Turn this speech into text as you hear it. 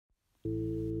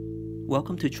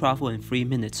Welcome to Travel in 3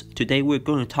 Minutes. Today we're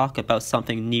going to talk about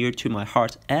something near to my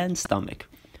heart and stomach.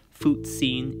 Food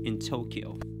scene in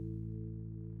Tokyo.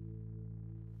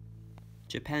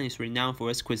 Japan is renowned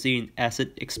for its cuisine as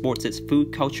it exports its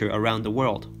food culture around the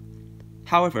world.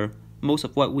 However, most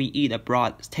of what we eat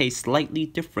abroad tastes slightly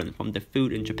different from the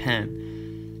food in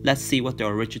Japan. Let's see what the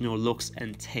original looks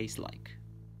and tastes like.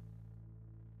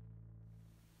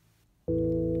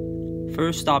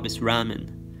 First stop is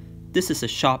ramen. This is a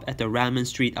shop at the ramen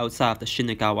street outside of the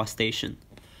Shinagawa station.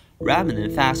 Ramen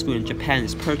and fast food in Japan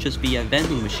is purchased via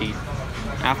vending machine.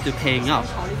 After paying up,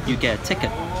 you get a ticket,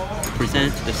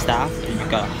 present it to the staff, and you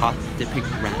got a hot dipping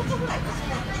ramen.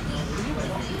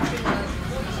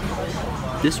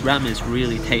 This ramen is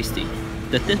really tasty.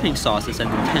 The dipping sauce is an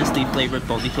intensely flavored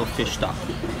bonito fish stock.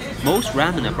 Most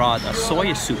ramen abroad are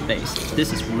soy soup based.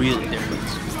 This is really different.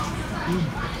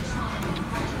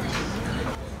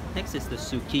 Next is the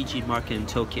Tsukiji market in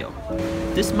Tokyo.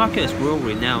 This market is world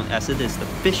renowned as it is the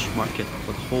fish market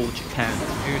for the whole Japan.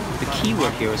 The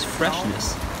keyword here is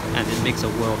freshness, and it makes a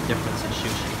world of difference in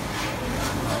sushi.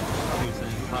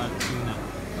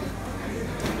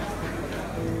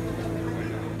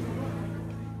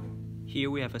 Here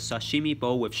we have a sashimi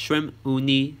bowl with shrimp,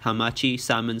 uni, hamachi,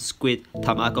 salmon, squid,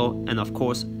 tamago, and of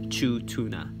course, chew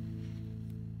tuna.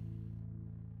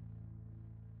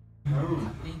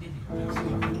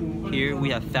 Here we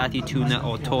have fatty tuna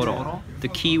or toro. The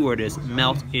key word is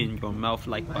melt in your mouth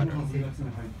like butter.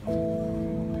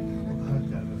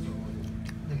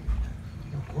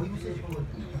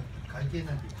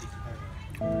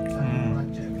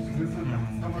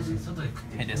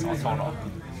 It is all toro.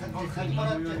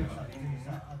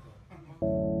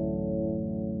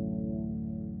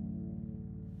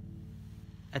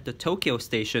 At the Tokyo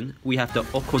station, we have the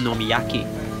Okinomiyaki.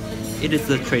 It is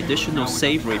the traditional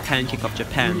savory pancake of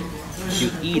Japan. You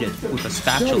eat it with a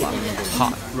spatula,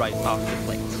 hot right off the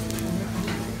plate.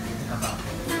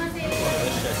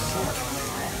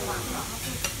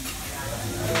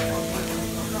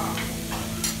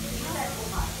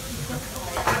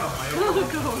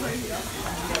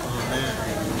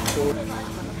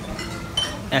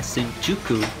 At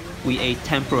Shinjuku, we ate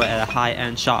tempura at a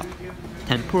high-end shop.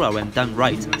 Tempura, when done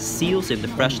right, seals in the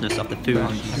freshness of the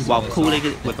food while coating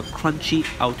it with a crunchy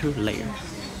outer layer.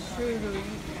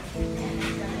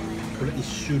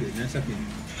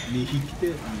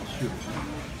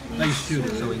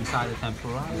 So inside the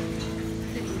tempura,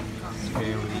 it's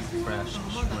very fresh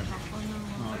shrimp.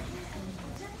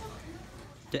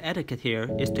 The etiquette here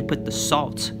is to put the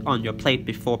salt on your plate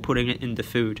before putting it in the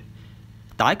food.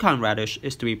 Daikon radish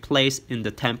is to be placed in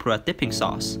the tempura dipping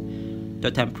sauce. The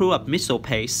tempura miso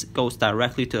paste goes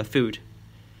directly to the food.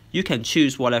 You can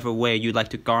choose whatever way you'd like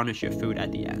to garnish your food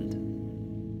at the end.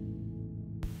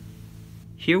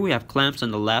 Here we have clams on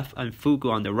the left and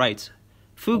fugu on the right.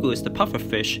 Fugu is the puffer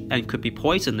fish and could be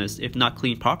poisonous if not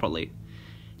cleaned properly.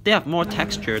 They have more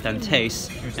texture than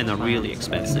taste and are really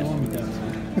expensive.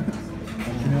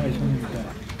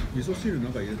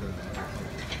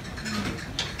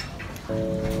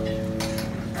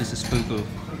 This is fugu.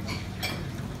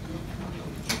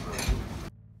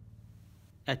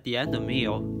 At the end of the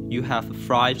meal, you have a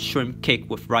fried shrimp cake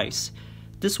with rice.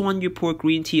 This one you pour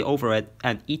green tea over it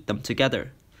and eat them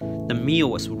together. The meal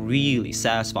was really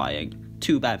satisfying.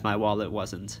 Too bad my wallet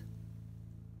wasn't.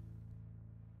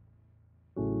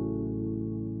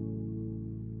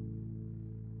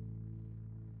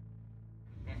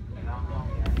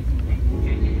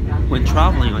 When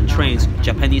traveling on trains,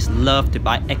 Japanese love to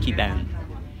buy Ekiben.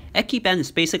 Ekiben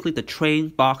is basically the train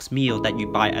box meal that you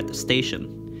buy at the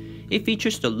station. It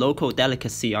features the local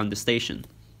delicacy on the station.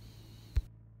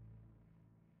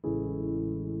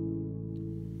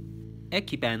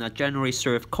 Ekiben are generally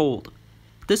served cold.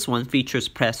 This one features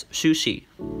pressed sushi.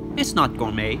 It's not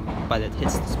gourmet, but it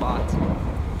hits the spot.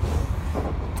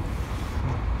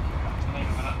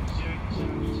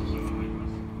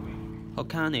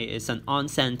 Hokane is an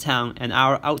onsen town an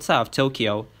hour outside of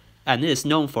Tokyo, and it is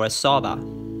known for its soba.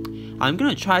 I'm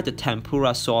gonna try the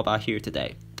tempura soba here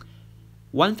today.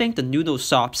 One thing the noodle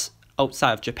shops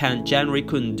outside of Japan generally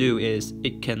couldn't do is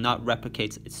it cannot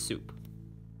replicate its soup.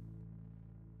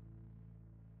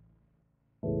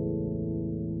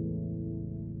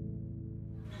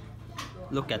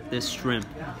 Look at this shrimp.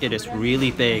 It is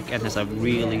really big and has a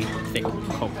really thick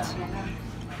coat.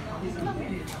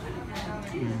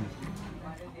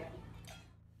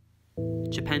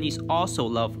 Japanese also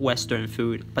love Western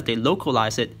food, but they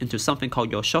localize it into something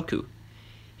called yoshoku.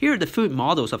 Here are the food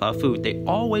models of our food. They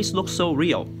always look so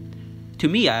real. To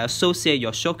me, I associate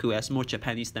yoshoku as more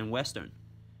Japanese than Western.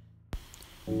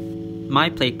 My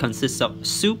plate consists of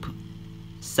soup,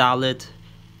 salad,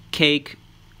 cake,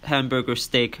 hamburger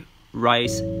steak,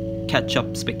 rice,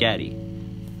 ketchup, spaghetti.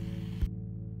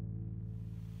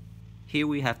 Here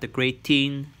we have the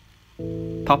gratin,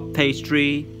 puff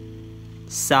pastry,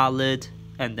 salad,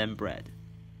 and then bread.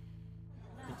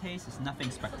 The taste is nothing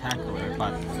spectacular,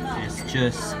 but it's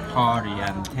just hearty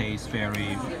and tastes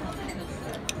very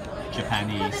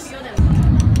Japanese.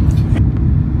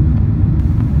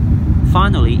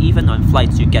 Finally, even on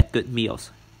flights you get good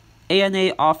meals.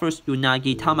 ANA offers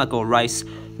unagi tamago rice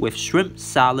with shrimp,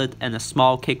 salad, and a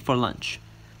small cake for lunch.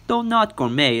 Though not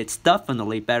gourmet, it's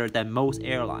definitely better than most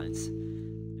airlines.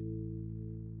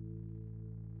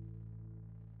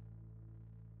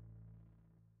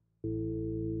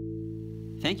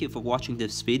 Thank you for watching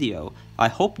this video. I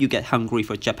hope you get hungry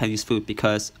for Japanese food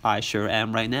because I sure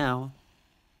am right now.